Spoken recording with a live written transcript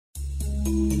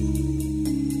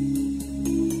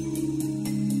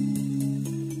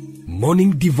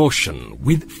Morning Devotion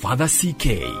with Father CK.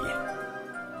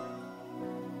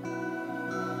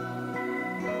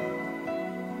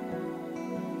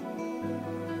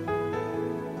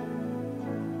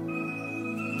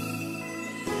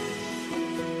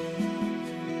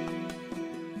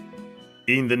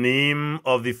 In the name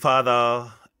of the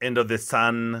Father, and of the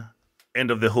Son, and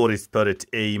of the Holy Spirit.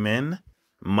 Amen.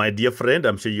 My dear friend,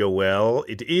 I'm sure you're well.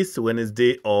 It is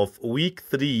Wednesday of week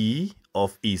 3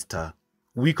 of Easter.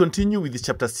 We continue with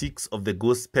chapter 6 of the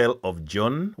Gospel of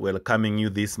John, welcoming you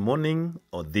this morning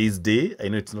or this day. I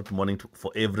know it's not morning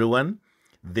for everyone.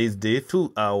 This day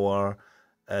through our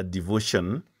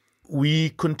devotion. We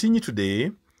continue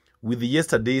today with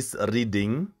yesterday's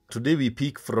reading. Today we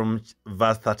pick from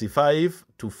verse 35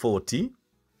 to 40,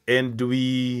 and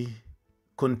we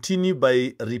continue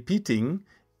by repeating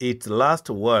its last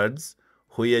words,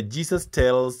 where Jesus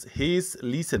tells his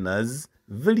listeners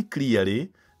very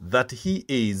clearly that he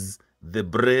is the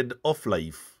bread of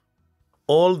life.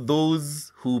 All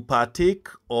those who partake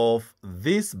of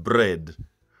this bread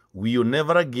will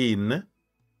never again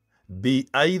be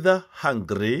either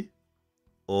hungry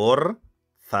or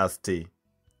thirsty.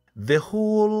 The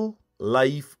whole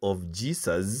life of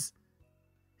Jesus,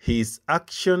 his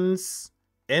actions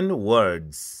and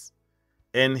words,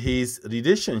 and his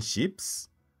relationships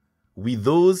with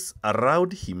those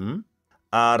around him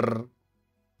are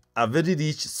a very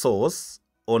rich source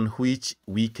on which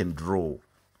we can draw.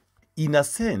 In a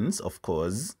sense, of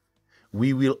course,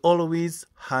 we will always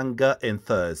hunger and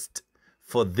thirst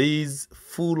for this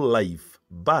full life,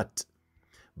 but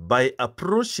by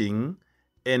approaching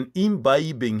and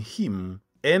imbibing him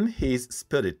and his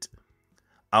spirit,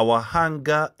 our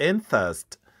hunger and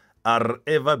thirst are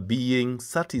ever being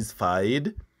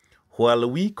satisfied while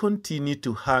we continue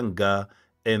to hunger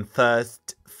and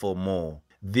thirst for more.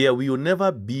 There will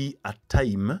never be a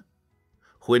time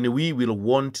when we will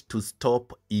want to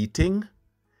stop eating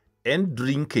and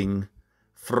drinking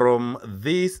from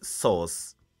this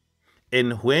source.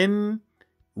 And when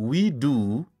we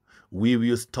do, we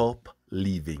will stop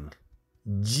living.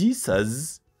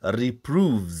 Jesus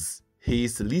reproves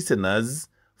his listeners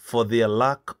for their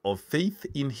lack of faith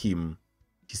in him.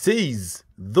 He says,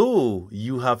 "Though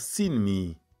you have seen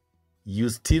me, you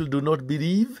still do not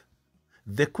believe?"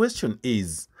 The question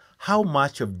is, how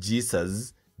much of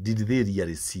Jesus did they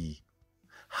really see?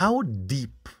 How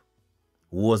deep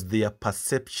was their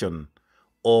perception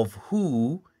of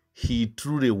who he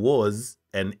truly was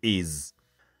and is?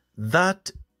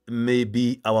 That may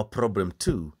be our problem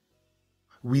too.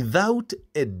 Without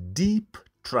a deep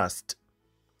trust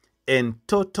and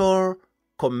total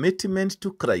commitment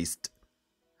to Christ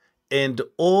and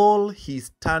all he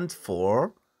stands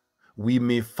for, we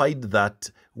may find that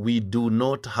we do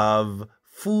not have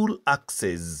full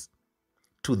access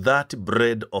to that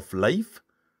bread of life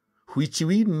which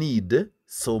we need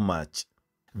so much.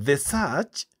 The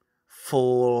search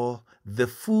for the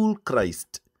full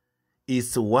Christ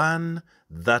is one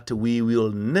that we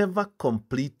will never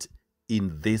complete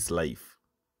in this life.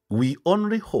 We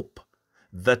only hope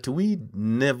that we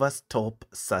never stop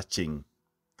searching.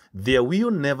 There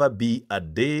will never be a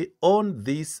day on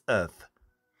this earth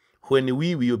when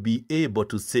we will be able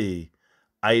to say,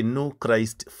 "I know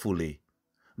Christ fully."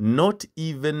 Not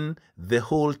even the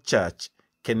whole church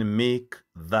can make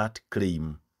that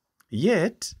claim.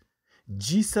 Yet,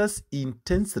 Jesus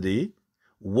intensely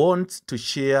wants to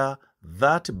share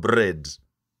that bread,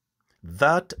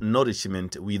 that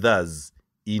nourishment with us.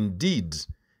 Indeed,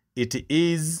 it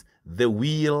is the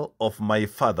will of my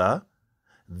Father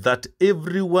that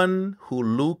everyone who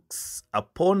looks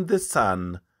upon the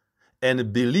Son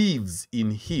and believes in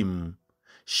him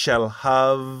shall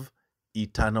have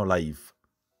eternal life.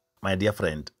 My dear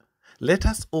friend, let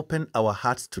us open our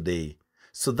hearts today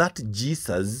so that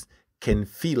Jesus can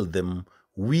fill them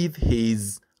with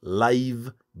his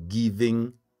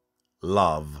life-giving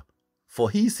love. For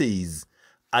he says,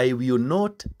 "I will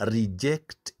not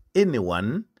reject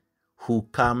anyone who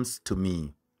comes to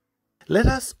me." Let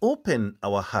us open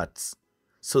our hearts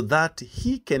so that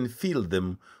he can fill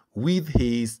them with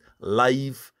his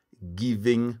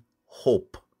life-giving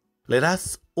hope. Let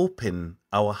us open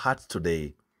our hearts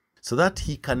today so that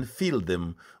he can fill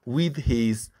them with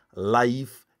his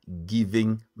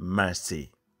life-giving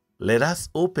mercy. Let us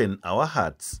open our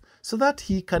hearts so that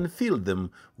he can fill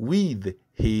them with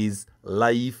his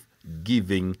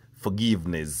life-giving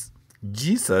forgiveness.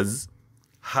 Jesus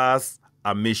has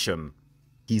a mission.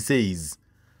 He says,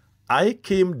 "I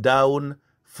came down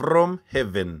from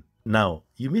heaven." Now,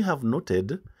 you may have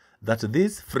noted that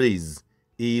this phrase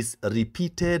is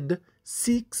repeated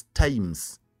 6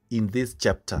 times in this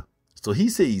chapter. So he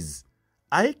says,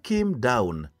 I came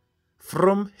down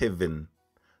from heaven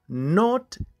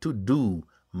not to do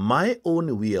my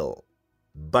own will,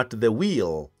 but the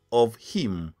will of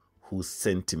him who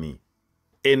sent me.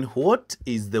 And what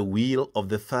is the will of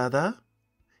the Father?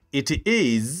 It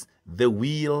is the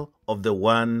will of the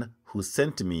one who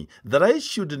sent me, that I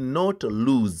should not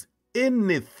lose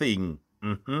anything,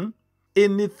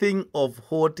 anything of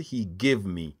what he gave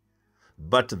me,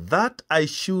 but that I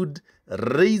should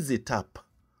raise it up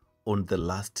on the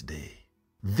last day.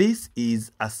 This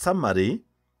is a summary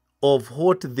of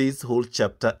what this whole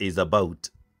chapter is about.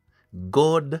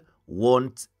 God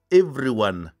wants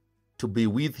everyone to be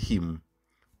with him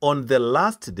on the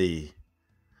last day.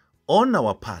 On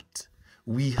our part,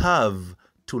 we have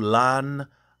to learn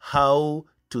how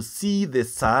to see the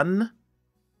Son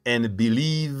and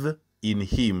believe in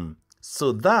him,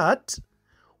 so that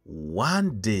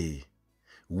one day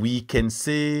we can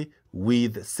say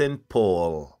with St.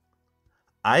 Paul,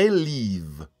 I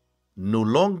live, no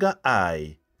longer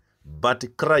I,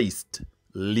 but Christ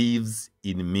lives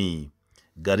in me.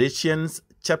 Galatians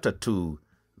chapter 2,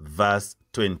 verse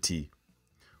 20.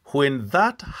 When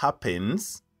that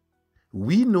happens,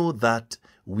 we know that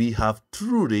we have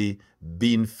truly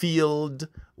been filled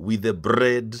with the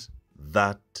bread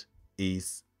that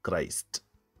is Christ.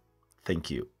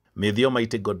 Thank you. May the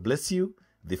Almighty God bless you,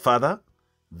 the Father,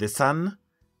 the Son,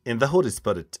 and the Holy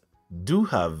Spirit. Do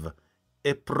have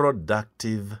a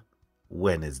productive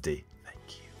Wednesday.